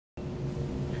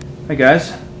Hi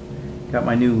guys, got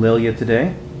my new Lelya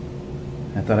today.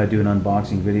 I thought I'd do an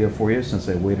unboxing video for you since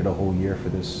I waited a whole year for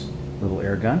this little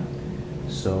air gun.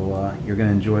 So you're going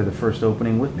to enjoy the first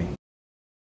opening with me.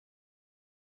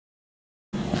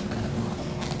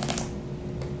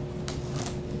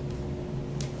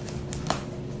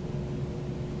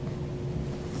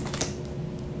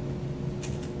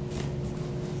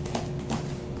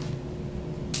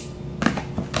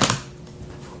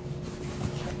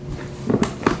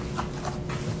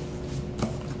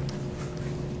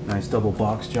 Nice double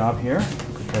box job here,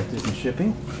 protected in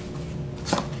shipping.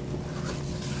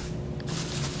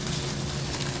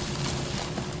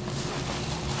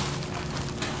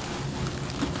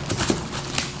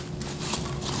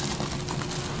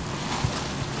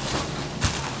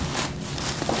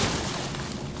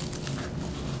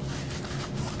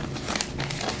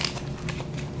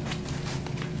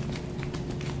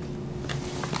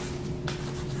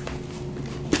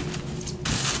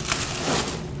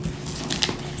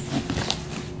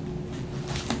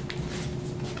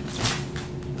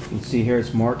 You can see here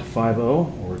it's marked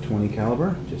 5.0 or 20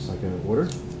 caliber, just like I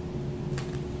ordered.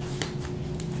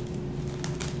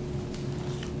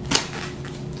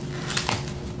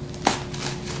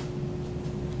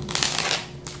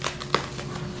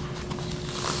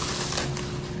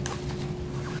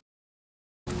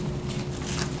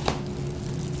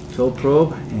 Fill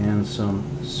probe and some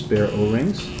spare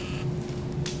O-rings.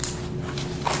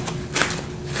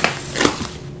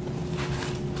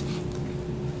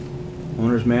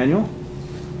 Owner's manual.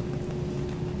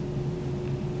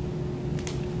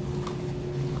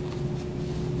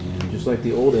 And just like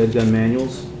the old EDgun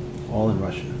manuals, all in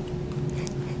Russian.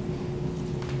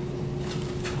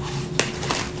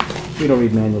 We don't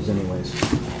read manuals anyways.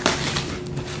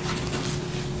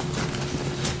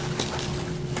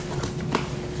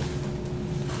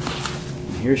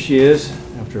 And here she is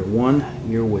after a 1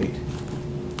 year wait.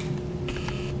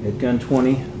 EDgun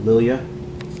 20 Lelya.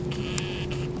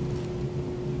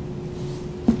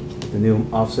 The new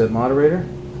offset moderator,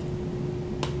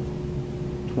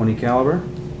 20 caliber,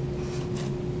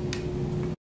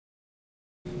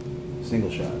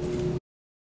 single shot.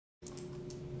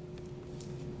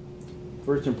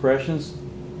 First impressions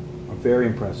are very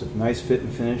impressive. Nice fit and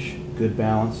finish, good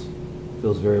balance,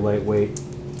 feels very lightweight,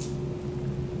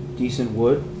 decent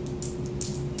wood.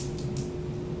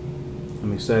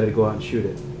 I'm excited to go out and shoot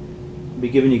it. I'll be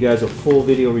giving you guys a full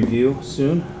video review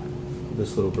soon of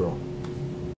this little girl.